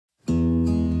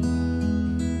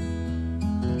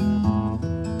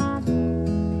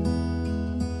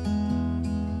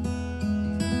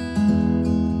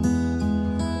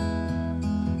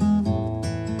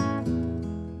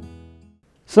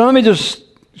So let me just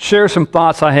share some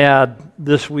thoughts I had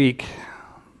this week.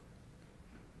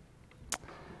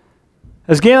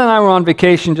 As Gail and I were on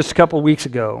vacation just a couple of weeks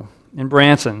ago in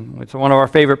Branson, which is one of our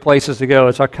favorite places to go.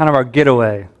 It's kind of our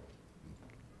getaway.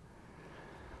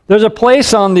 There's a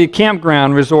place on the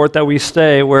campground resort that we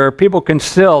stay where people can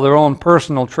sell their own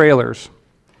personal trailers.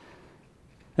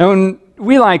 And when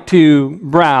we like to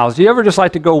browse. Do you ever just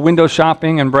like to go window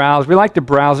shopping and browse? We like to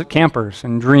browse at campers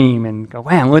and dream and go,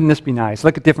 man, wouldn't this be nice?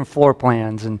 Look at different floor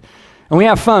plans. And we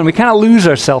have fun. We kind of lose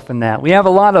ourselves in that. We have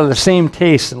a lot of the same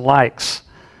tastes and likes.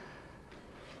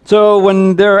 So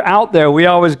when they're out there, we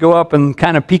always go up and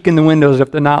kind of peek in the windows if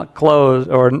they're not closed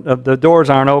or if the doors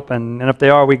aren't open. And if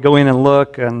they are, we go in and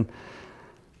look. And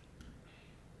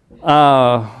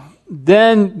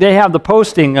then they have the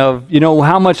posting of,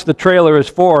 how much the trailer is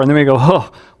for. And then we go,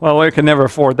 oh, well, we can never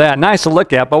afford that. Nice to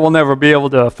look at, but we'll never be able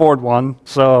to afford one.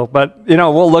 But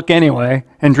we'll look anyway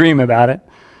and dream about it.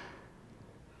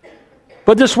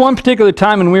 But this one particular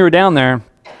time when we were down there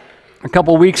a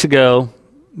couple weeks ago,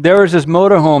 there was this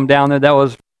motorhome down there that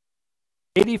was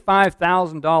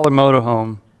 $85,000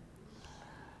 motorhome.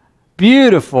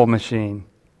 Beautiful machine.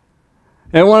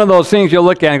 And one of those things you'll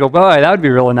look at and go, boy, that would be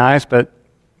really nice, but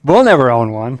we'll never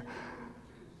own one.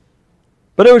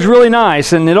 But it was really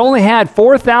nice, and it only had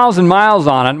 4,000 miles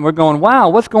on it, and we're going, wow,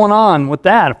 what's going on with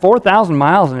that? 4,000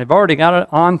 miles, and they've already got it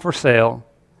on for sale.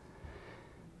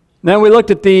 Then we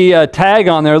looked at the tag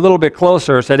on there a little bit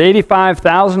closer. It said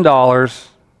 $85,000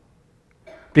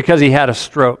 because he had a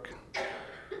stroke.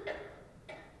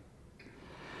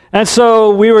 And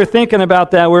so we were thinking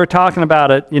about that. We were talking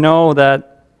about it,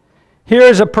 that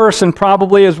here's a person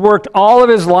probably has worked all of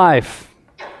his life,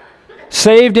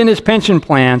 saved in his pension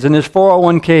plans and his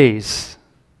 401ks,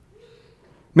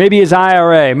 maybe his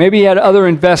IRA, maybe he had other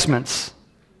investments.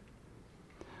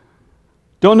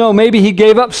 Don't know, maybe he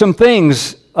gave up some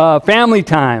things, family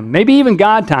time, maybe even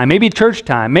God time, maybe church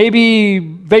time, maybe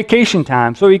vacation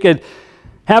time, so he could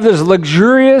have this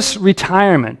luxurious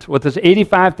retirement with this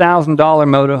 $85,000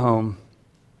 motorhome.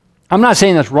 I'm not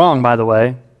saying that's wrong, by the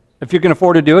way. If you can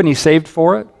afford to do it and he saved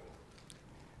for it,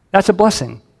 that's a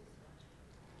blessing.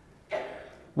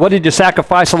 What did you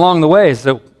sacrifice along the way is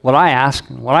what I ask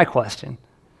and what I question.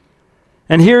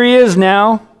 And here he is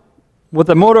now with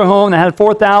a motorhome that had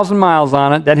 4,000 miles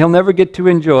on it that he'll never get to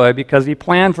enjoy because he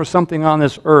planned for something on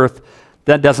this earth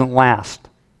that doesn't last.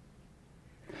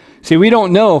 See, we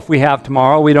don't know if we have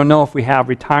tomorrow. We don't know if we have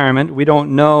retirement. We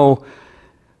don't know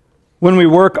when we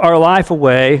work our life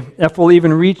away if we'll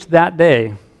even reach that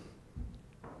day.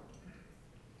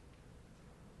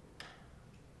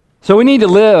 So we need to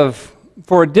live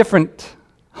for a different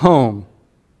home.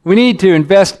 We need to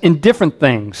invest in different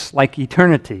things like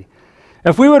eternity.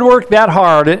 If we would work that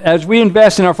hard as we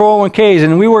invest in our 401ks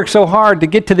and we work so hard to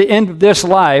get to the end of this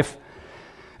life,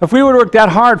 if we would work that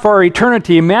hard for our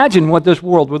eternity, imagine what this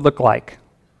world would look like.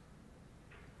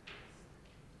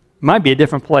 It might be a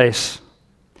different place.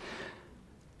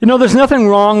 There's nothing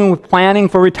wrong with planning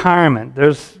for retirement.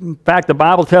 In fact, the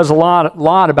Bible tells a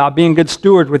lot about being good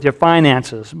stewards with your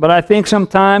finances. But I think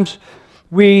sometimes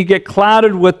we get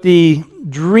clouded with the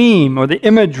dream or the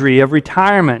imagery of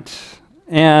retirement.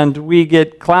 And we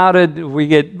get clouded, we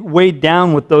get weighed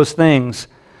down with those things.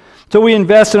 So we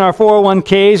invest in our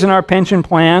 401ks and our pension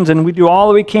plans, and we do all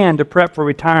that we can to prep for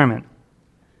retirement.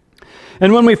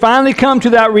 And when we finally come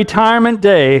to that retirement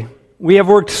day, we have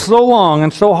worked so long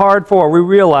and so hard for, we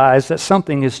realize that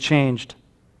something has changed.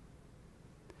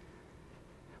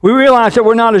 We realize that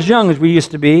we're not as young as we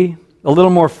used to be, a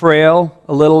little more frail,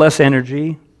 a little less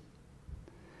energy.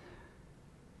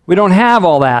 We don't have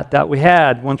all that we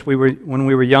had when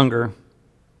we were younger.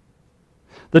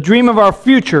 The dream of our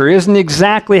future isn't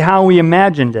exactly how we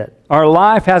imagined it. Our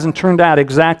life hasn't turned out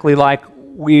exactly like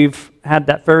we've had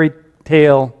that fairy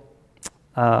tale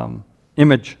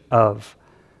image of.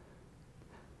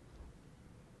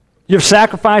 You've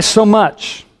sacrificed so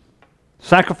much.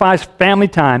 Sacrificed family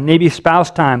time, maybe spouse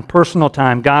time, personal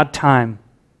time, God time.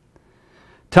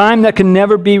 Time that can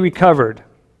never be recovered.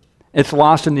 It's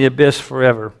lost in the abyss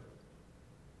forever.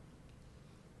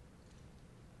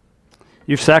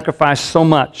 You've sacrificed so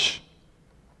much.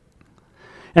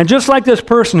 And just like this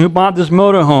person who bought this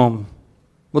motorhome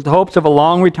with the hopes of a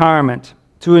long retirement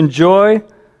to enjoy,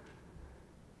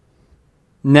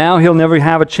 now he'll never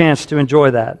have a chance to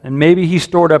enjoy that. And maybe he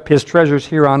stored up his treasures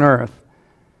here on earth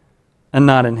and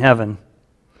not in heaven.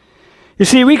 You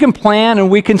see, we can plan and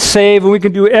we can save and we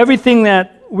can do everything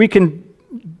that we can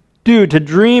do to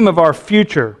dream of our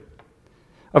future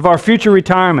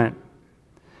retirement.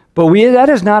 But that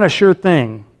is not a sure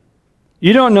thing.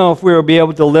 You don't know if we will be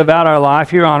able to live out our life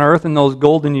here on earth in those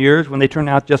golden years when they turn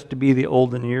out just to be the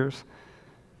olden years.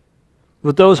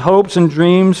 With those hopes and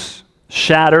dreams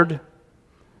shattered,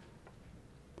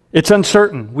 it's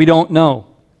uncertain. We don't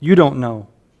know. You don't know.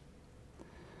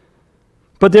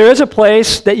 But there is a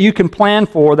place that you can plan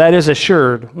for that is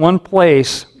assured. One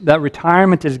place that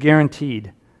retirement is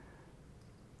guaranteed.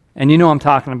 And you know I'm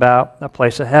talking about that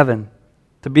place of heaven.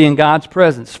 To be in God's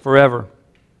presence forever.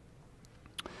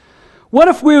 What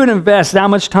if we would invest that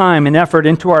much time and effort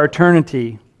into our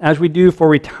eternity as we do for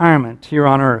retirement here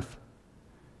on earth?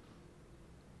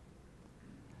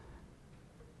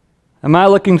 Am I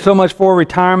looking so much for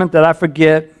retirement that I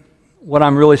forget what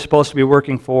I'm really supposed to be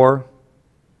working for?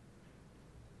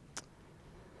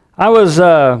 I was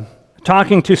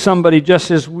talking to somebody just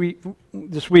this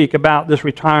week about this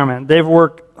retirement. They've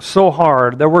worked so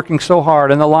hard. They're working so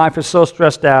hard, and their life is so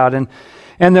stressed out.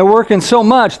 And they're working so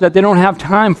much that they don't have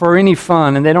time for any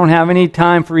fun, and they don't have any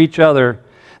time for each other.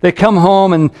 They come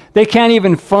home, and they can't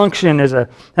even function as a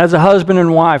husband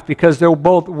and wife because they're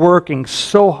both working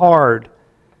so hard.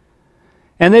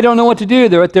 And they don't know what to do.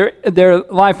 They're at their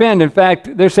life end. In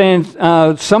fact, they're saying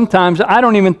sometimes I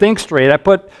don't even think straight. I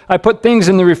put things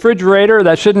in the refrigerator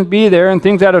that shouldn't be there, and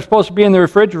things that are supposed to be in the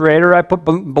refrigerator I put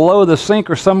below the sink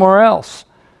or somewhere else.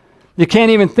 You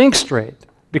can't even think straight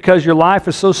because your life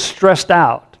is so stressed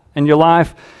out, and your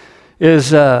life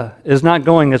is not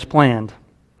going as planned.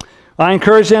 I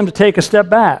encourage them to take a step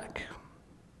back,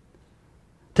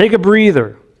 take a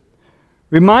breather.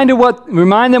 Remind them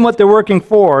what they're working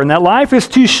for, and that life is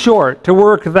too short to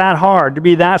work that hard, to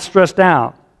be that stressed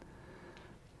out.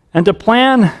 And to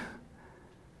plan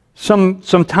some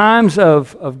times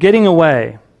of getting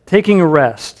away, taking a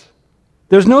rest.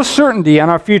 There's no certainty on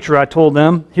our future, I told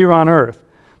them, here on earth.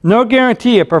 No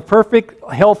guarantee of a perfect,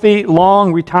 healthy,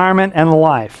 long retirement and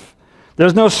life.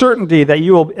 There's no certainty that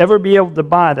you will ever be able to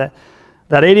buy that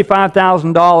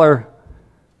 $85,000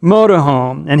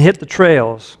 motorhome and hit the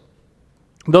trails.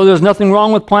 Though there's nothing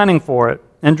wrong with planning for it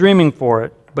and dreaming for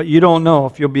it, but you don't know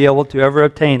if you'll be able to ever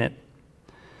obtain it.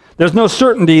 There's no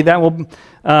certainty that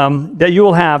you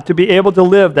will have to be able to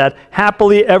live that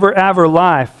happily ever after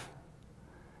life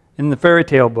in the fairy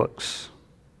tale books.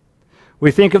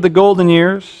 We think of the golden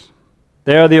years,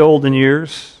 they are the olden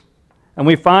years, and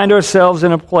we find ourselves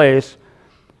in a place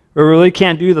where we really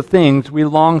can't do the things we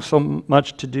long so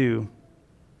much to do.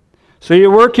 So you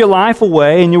work your life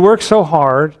away and you work so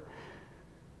hard,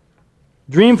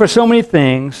 dream for so many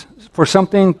things, for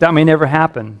something that may never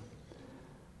happen.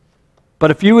 But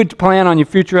if you would plan on your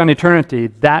future and eternity,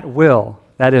 that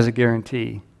is a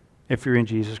guarantee if you're in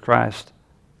Jesus Christ.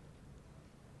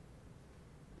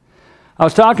 I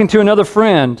was talking to another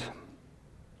friend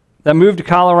that moved to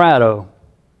Colorado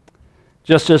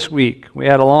just this week. We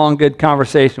had a long, good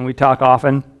conversation. We talk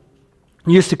often.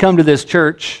 He used to come to this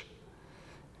church.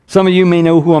 Some of you may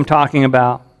know who I'm talking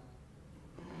about.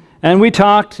 And we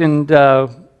talked, and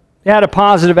he had a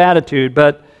positive attitude,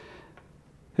 but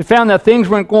he found that things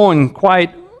weren't going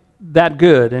quite that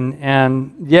good,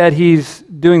 and yet he's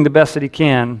doing the best that he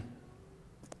can.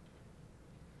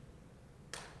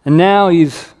 And now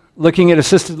he's looking at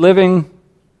assisted living,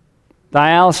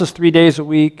 dialysis 3 days a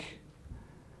week,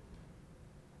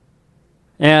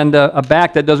 and a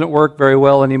back that doesn't work very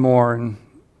well anymore and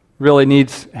really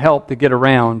needs help to get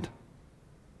around.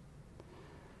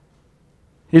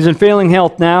 He's in failing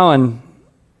health now, and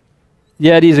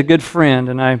yet he's a good friend,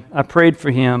 and I prayed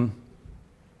for him.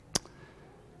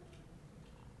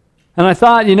 And I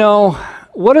thought,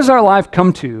 what does our life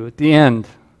come to at the end?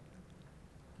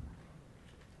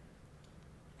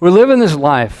 We're living this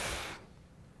life.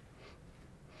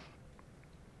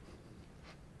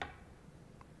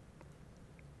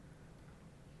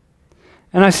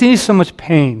 And I see so much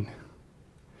pain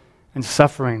and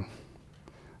suffering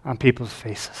on people's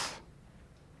faces.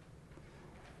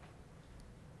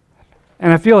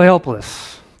 And I feel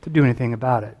helpless to do anything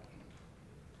about it.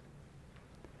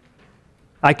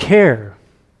 I care,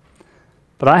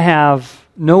 but I have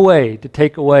no way to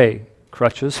take away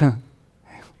crutches.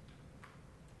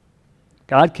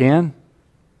 God can,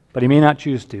 but He may not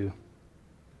choose to.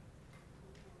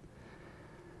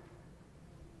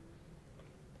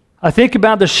 I think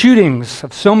about the shootings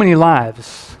of so many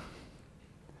lives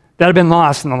that have been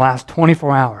lost in the last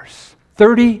 24 hours.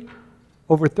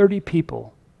 Over 30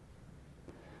 people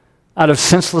out of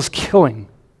senseless killing.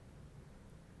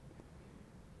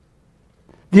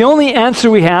 The only answer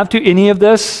we have to any of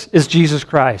this is Jesus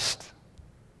Christ.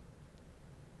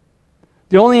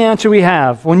 The only answer we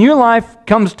have, when your life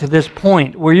comes to this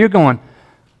point where you're going,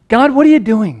 God, what are you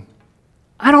doing?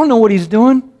 I don't know what He's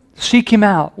doing. Seek Him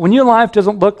out. When your life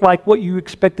doesn't look like what you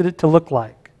expected it to look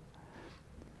like,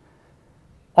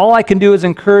 all I can do is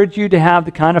encourage you to have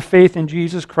the kind of faith in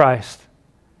Jesus Christ,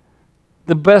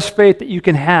 the best faith that you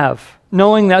can have,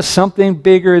 knowing that something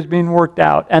bigger is being worked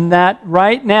out, and that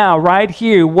right now, right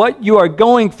here, what you are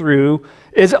going through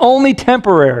is only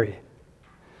temporary.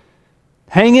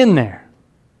 Hang in there.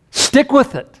 Stick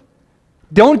with it.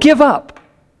 Don't give up.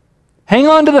 Hang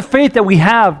on to the faith that we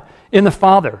have in the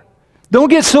Father. Don't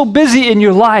get so busy in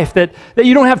your life that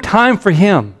you don't have time for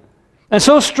Him, and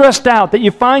so stressed out that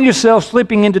you find yourself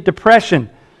slipping into depression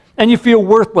and you feel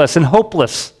worthless and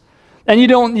hopeless. And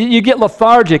you get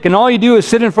lethargic, and all you do is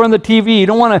sit in front of the TV. You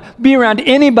don't want to be around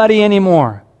anybody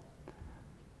anymore.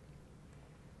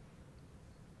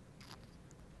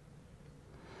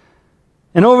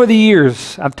 And over the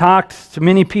years, I've talked to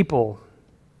many people.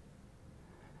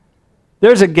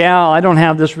 There's a gal, I don't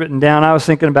have this written down. I was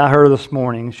thinking about her this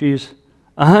morning. She's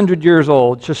 100 years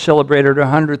old, just celebrated her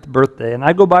 100th birthday. And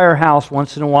I go by her house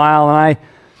once in a while, and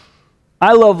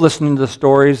I love listening to the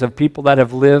stories of people that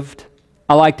have lived.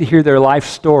 I like to hear their life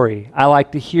story. I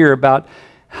like to hear about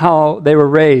how they were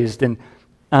raised and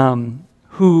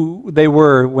who they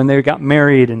were when they got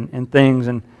married and things.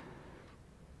 And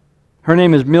her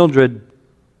name is Mildred.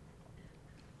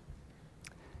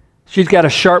 She's got a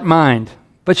sharp mind,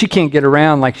 but she can't get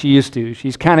around like she used to.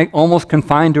 She's kind of almost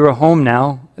confined to her home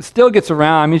now. It still gets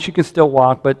around. I mean, she can still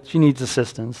walk, but she needs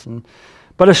assistance.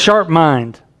 But a sharp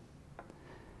mind.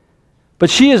 But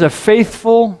she is a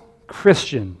faithful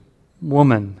Christian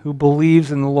woman who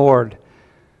believes in the Lord.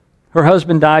 Her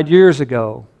husband died years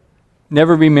ago,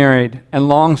 never remarried, and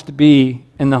longs to be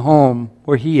in the home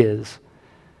where he is.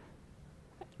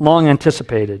 Long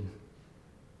anticipated.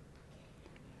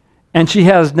 And she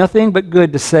has nothing but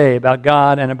good to say about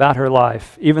God and about her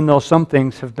life, even though some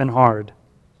things have been hard.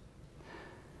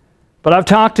 But I've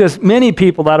talked to many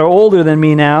people that are older than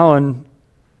me now and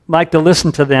like to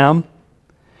listen to them.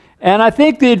 And I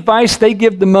think the advice they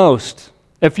give the most,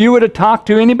 if you were to talk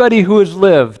to anybody who has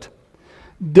lived,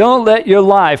 don't let your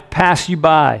life pass you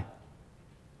by.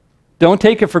 Don't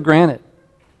take it for granted.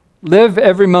 Live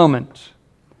every moment,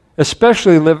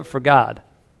 especially live it for God.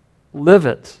 Live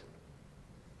it.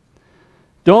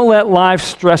 Don't let life's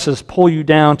stresses pull you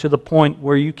down to the point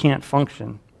where you can't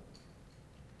function.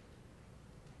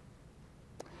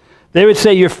 They would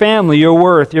say your family, your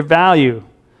worth, your value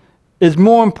is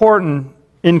more important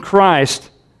in Christ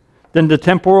than the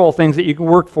temporal things that you can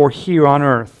work for here on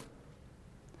earth.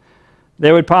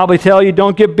 They would probably tell you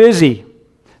don't get busy,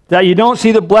 that you don't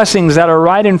see the blessings that are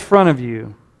right in front of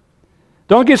you.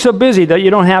 Don't get so busy that you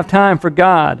don't have time for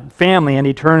God, family, and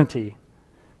eternity.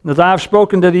 As I've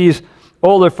spoken to these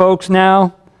older folks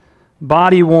now,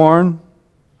 body worn,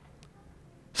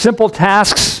 simple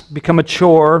tasks become a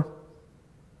chore,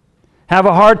 have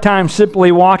a hard time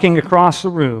simply walking across the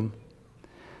room.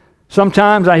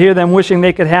 Sometimes I hear them wishing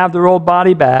they could have their old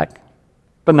body back,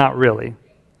 but not really.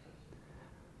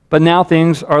 But now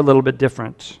things are a little bit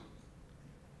different.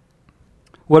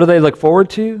 What do they look forward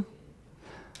to?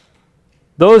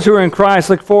 Those who are in Christ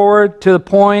look forward to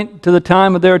the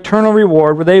time of their eternal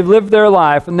reward where they've lived their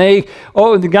life and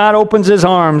God opens His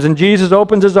arms and Jesus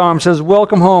opens His arms and says,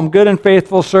 "Welcome home, good and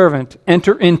faithful servant.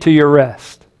 Enter into your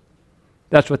rest."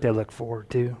 That's what they look forward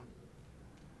to.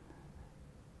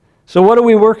 So what are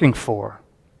we working for?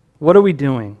 What are we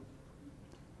doing?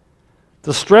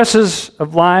 The stresses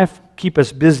of life keep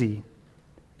us busy.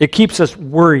 It keeps us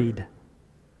worried.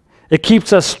 It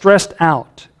keeps us stressed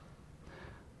out.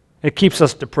 It keeps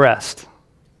us depressed.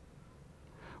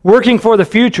 Working for the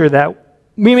future that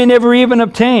we may never even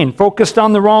obtain, focused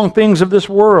on the wrong things of this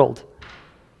world.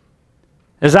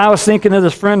 As I was thinking of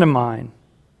this friend of mine,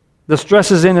 the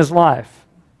stresses in his life,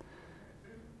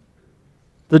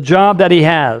 the job that he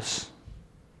has,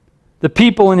 the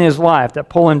people in his life that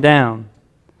pull him down,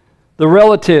 the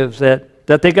relatives that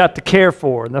they got to care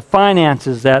for, and the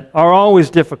finances that are always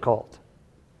difficult,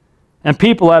 and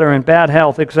people that are in bad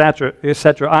health, etc.,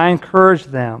 etc. I encourage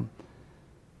them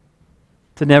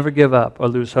to never give up or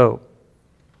lose hope.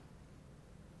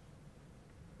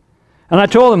 And I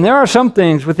told them, there are some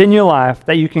things within your life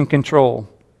that you can control.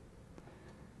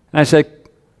 And I said,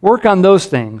 work on those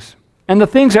things. And the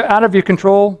things that are out of your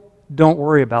control, don't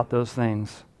worry about those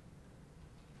things.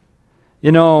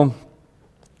 You know,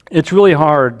 it's really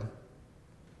hard.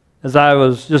 As I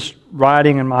was just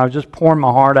writing and I was just pouring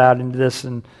my heart out into this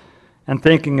and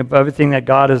thinking of everything that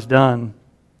God has done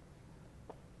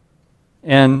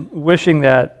and wishing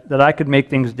that I could make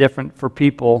things different for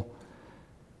people,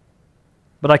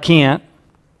 but I can't.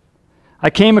 I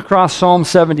came across Psalm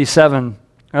 77.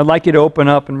 I'd like you to open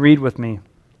up and read with me.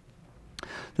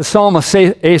 the psalmist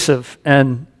Asaph,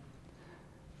 and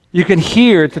you can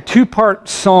hear, it's a two-part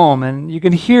psalm, and you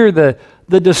can hear the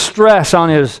distress on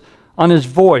his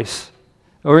voice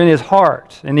or in his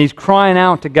heart, and he's crying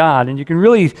out to God, and you can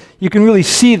really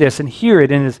see this and hear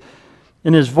it in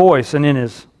his voice and in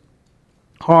his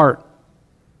heart.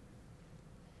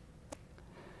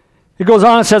 It goes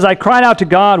on and says, I cried out to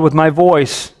God with my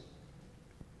voice,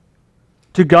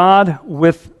 to God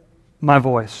with my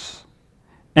voice,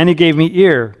 and he gave me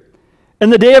ear. In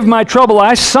the day of my trouble,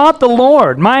 I sought the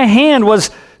Lord. My hand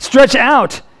was stretched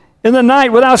out in the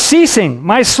night without ceasing.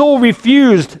 My soul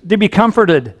refused to be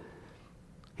comforted.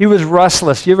 He was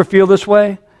restless. You ever feel this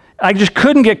way? I just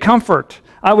couldn't get comfort.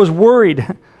 I was worried.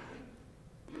 And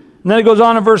then it goes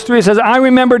on in verse 3. It says, I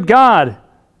remembered God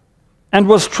and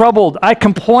was troubled. I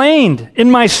complained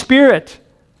in my spirit,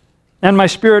 and my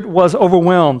spirit was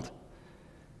overwhelmed.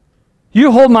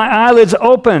 You hold my eyelids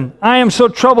open. I am so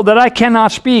troubled that I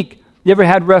cannot speak. You ever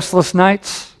had restless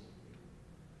nights?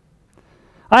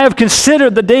 I have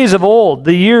considered the days of old,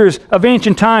 the years of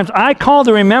ancient times. I call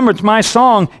to remembrance my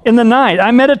song in the night.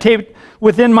 I meditate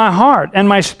within my heart, and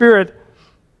my spirit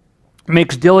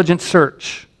makes diligent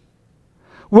search.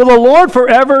 Will the Lord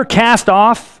forever cast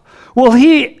off? Will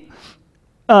he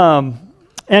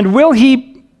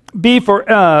be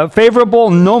favorable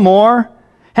no more?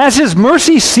 Has his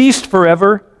mercy ceased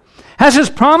forever? Has his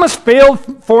promise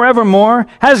failed forevermore?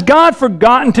 Has God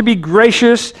forgotten to be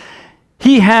gracious?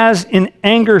 He has in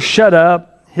anger shut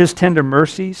up his tender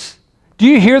mercies. Do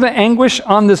you hear the anguish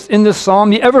in this psalm?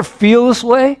 Do you ever feel this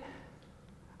way?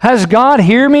 Has God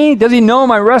hear me? Does he know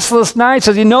my restless nights?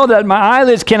 Does he know that my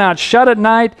eyelids cannot shut at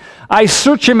night? I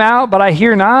search him out, but I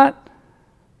hear not.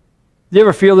 Do you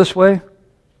ever feel this way?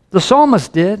 The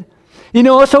psalmist did. You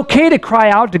know, it's okay to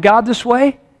cry out to God this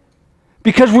way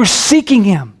because we're seeking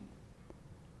him.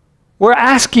 We're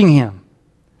asking him.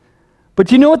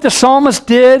 But you know what the psalmist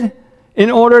did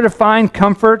in order to find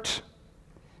comfort?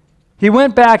 He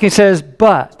went back and says,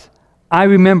 but I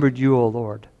remembered you, O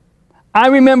Lord. I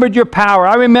remembered your power.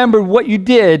 I remembered what you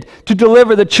did to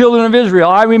deliver the children of Israel.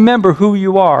 I remember who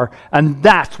you are, and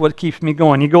that's what keeps me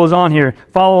going. He goes on here.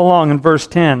 Follow along in verse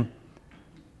 10.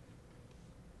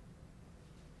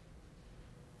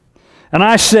 And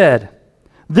I said,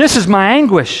 this is my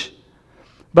anguish,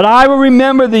 but I will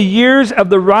remember the years of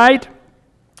the right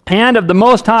hand of the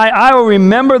Most High. I will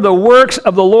remember the works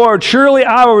of the Lord. Surely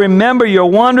I will remember your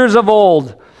wonders of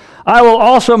old. I will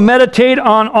also meditate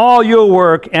on all your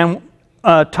work and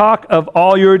talk of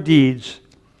all your deeds.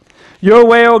 Your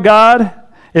way, O God,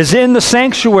 is in the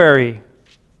sanctuary.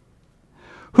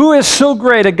 Who is so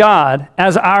great a God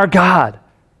as our God?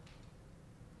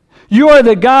 You are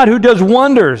the God who does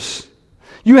wonders.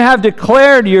 You have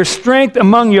declared your strength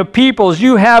among your peoples.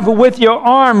 You have with your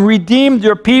arm redeemed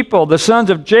your people, the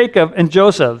sons of Jacob and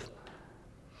Joseph.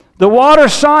 The water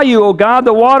saw you, O God,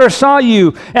 the water saw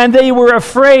you, and they were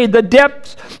afraid. The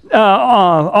depths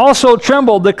also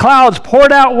trembled. The clouds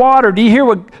poured out water. Do you hear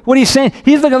what he's saying?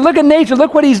 He's looking, look at nature,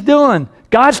 look what he's doing.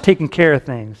 God's taking care of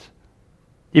things.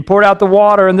 He poured out the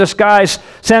water, and the skies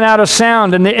sent out a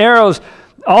sound, and the arrows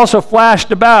also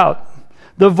flashed about.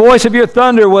 The voice of your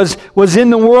thunder was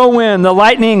in the whirlwind. The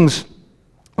lightnings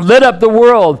lit up the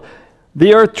world.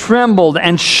 The earth trembled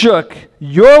and shook.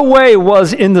 Your way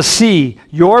was in the sea,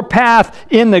 your path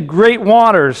in the great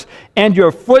waters, and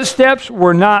your footsteps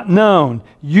were not known.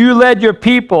 You led your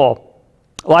people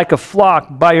like a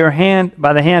flock by the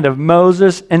hand of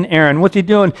Moses and Aaron. What's he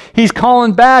doing? He's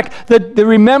calling back the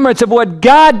remembrance of what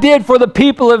God did for the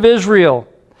people of Israel.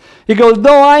 He goes,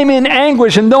 though I'm in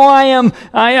anguish and though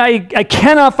I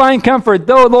cannot find comfort,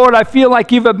 though, Lord, I feel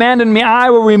like you've abandoned me, I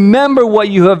will remember what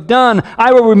you have done.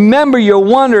 I will remember your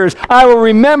wonders. I will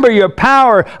remember your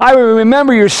power. I will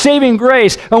remember your saving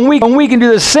grace. And we can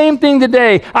do the same thing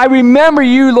today. I remember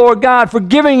you, Lord God, for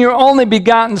giving your only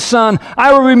begotten Son.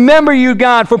 I will remember you,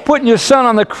 God, for putting your Son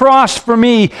on the cross for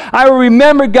me. I will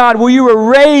remember, God, where you were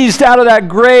raised out of that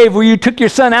grave, where you took your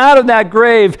Son out of that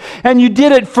grave, and you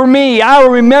did it for me. I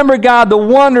will remember, God, the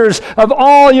wonders of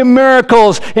all your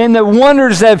miracles and the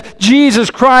wonders of Jesus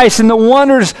Christ and the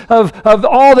wonders of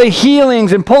all the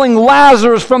healings and pulling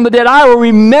Lazarus from the dead. I will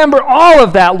remember all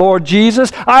of that, Lord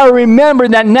Jesus. I will remember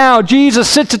that now Jesus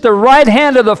sits at the right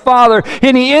hand of the Father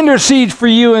and he intercedes for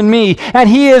you and me. And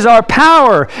he is our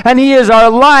power and he is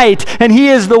our light and he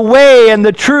is the way and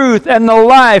the truth and the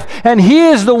life. And he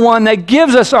is the one that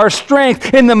gives us our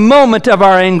strength in the moment of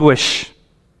our anguish.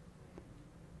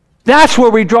 That's where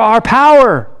we draw our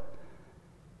power.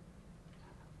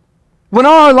 When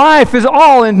our life is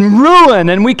all in ruin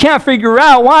and we can't figure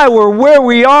out why we're where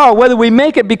we are, whether we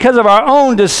make it because of our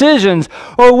own decisions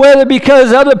or whether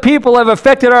because other people have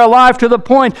affected our life to the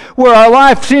point where our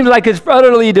life seems like it's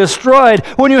utterly destroyed,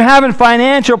 when you're having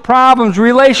financial problems,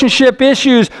 relationship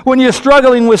issues, when you're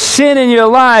struggling with sin in your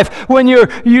life, when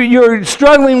you're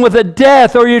struggling with a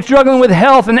death or you're struggling with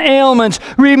health and ailments,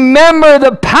 remember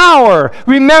the power.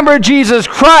 Remember Jesus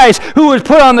Christ who was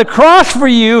put on the cross for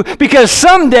you, because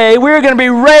someday we're going to be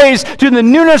raised to the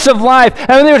newness of life,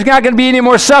 and there's not going to be any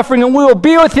more suffering, and we will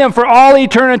be with him for all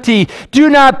eternity. Do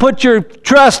not put your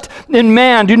trust in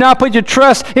man. Do not put your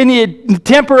trust in the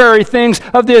temporary things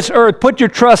of this earth. Put your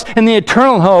trust in the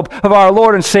eternal hope of our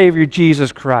Lord and Savior,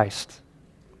 Jesus Christ.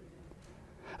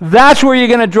 That's where you're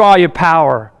going to draw your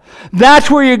power.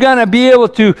 That's where you're going to be able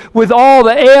to, with all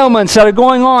the ailments that are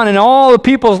going on in all the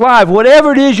people's lives,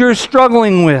 whatever it is you're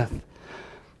struggling with,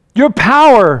 your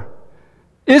power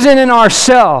isn't in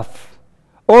ourself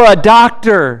or a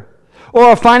doctor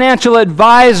or a financial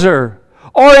advisor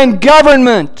or in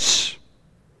government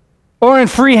or in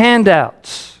free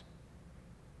handouts.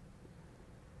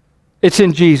 It's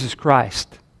in Jesus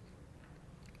Christ.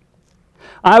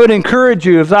 I would encourage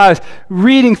you, as I was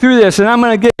reading through this, and I'm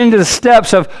going to get into the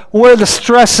steps of where the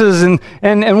stresses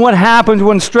and what happens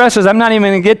when stresses. I'm not even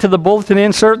going to get to the bulletin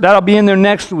insert. That'll be in there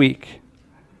next week.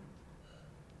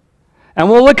 And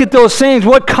we'll look at those things.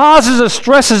 What causes the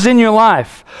stresses in your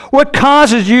life? What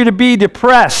causes you to be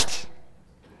depressed?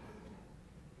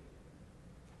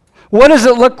 What does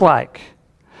it look like?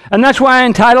 And that's why I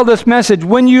entitled this message,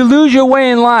 When You Lose Your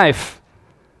Way in Life.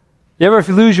 You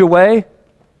ever lose your way?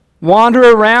 Wander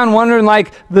around wondering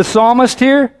like the psalmist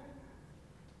here?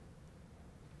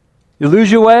 You lose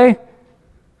your way?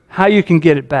 How you can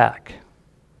get it back.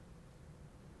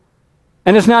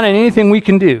 And it's not anything we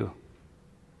can do.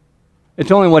 It's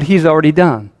only what he's already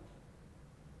done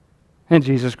in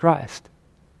Jesus Christ.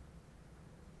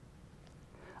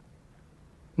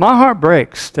 My heart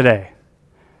breaks today.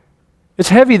 It's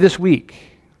heavy this week.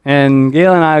 And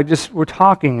Gail and I were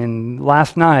talking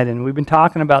last night, and we've been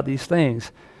talking about these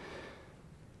things.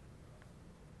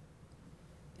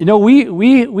 You know,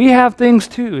 we have things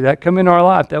too that come into our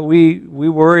life that we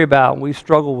worry about and we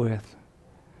struggle with.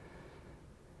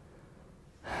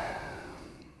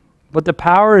 But the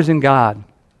power is in God.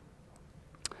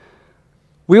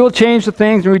 We will change the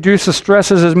things and reduce the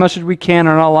stresses as much as we can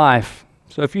in our life.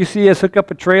 So if you see us hook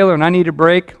up a trailer and I need a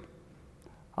break,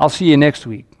 I'll see you next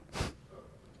week.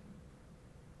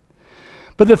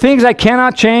 But the things I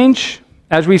cannot change,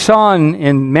 as we saw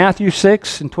in Matthew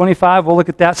 6 and 25, we'll look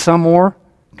at that some more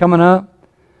coming up.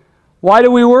 Why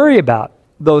do we worry about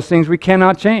those things we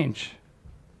cannot change?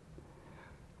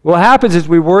 What happens is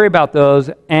we worry about those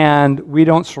and we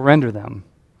don't surrender them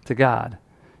to God.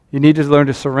 You need to learn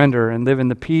to surrender and live in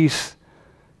the peace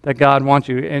that God wants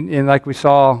you. And like we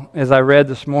saw as I read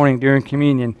this morning during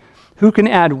communion, who can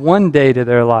add one day to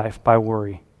their life by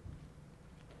worry?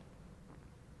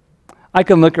 I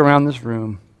can look around this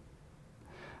room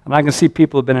and I can see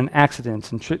people who have been in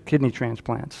accidents and kidney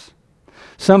transplants.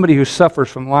 Somebody who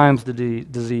suffers from Lyme's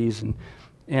disease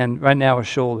and right now a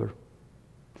shoulder.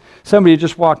 Somebody who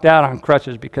just walked out on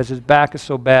crutches because his back is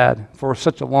so bad for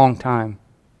such a long time.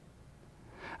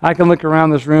 I can look around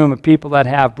this room at people that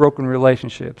have broken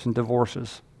relationships and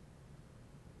divorces.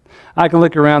 I can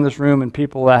look around this room and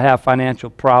people that have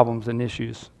financial problems and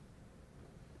issues.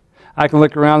 I can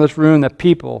look around this room at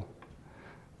people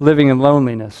living in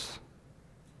loneliness.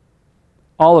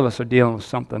 All of us are dealing with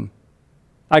something.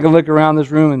 I can look around this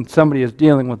room and somebody is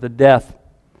dealing with a death,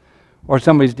 or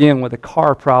somebody's dealing with a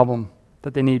car problem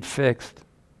that they need fixed.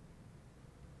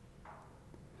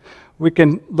 We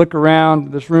can look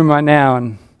around this room right now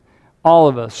and all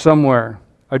of us somewhere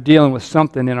are dealing with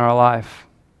something in our life.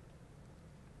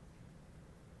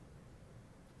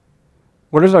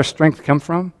 Where does our strength come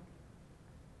from?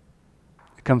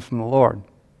 It comes from the Lord.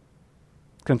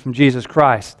 It comes from Jesus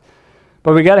Christ.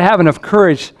 But we got to have enough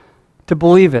courage to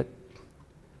believe it.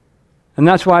 And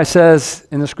that's why it says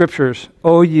in the scriptures,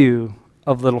 "O you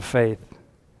of little faith."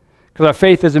 Because our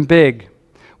faith isn't big.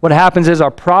 What happens is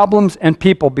our problems and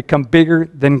people become bigger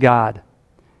than God.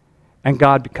 And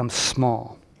God becomes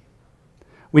small.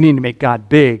 We need to make God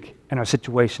big and our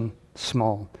situation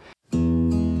small.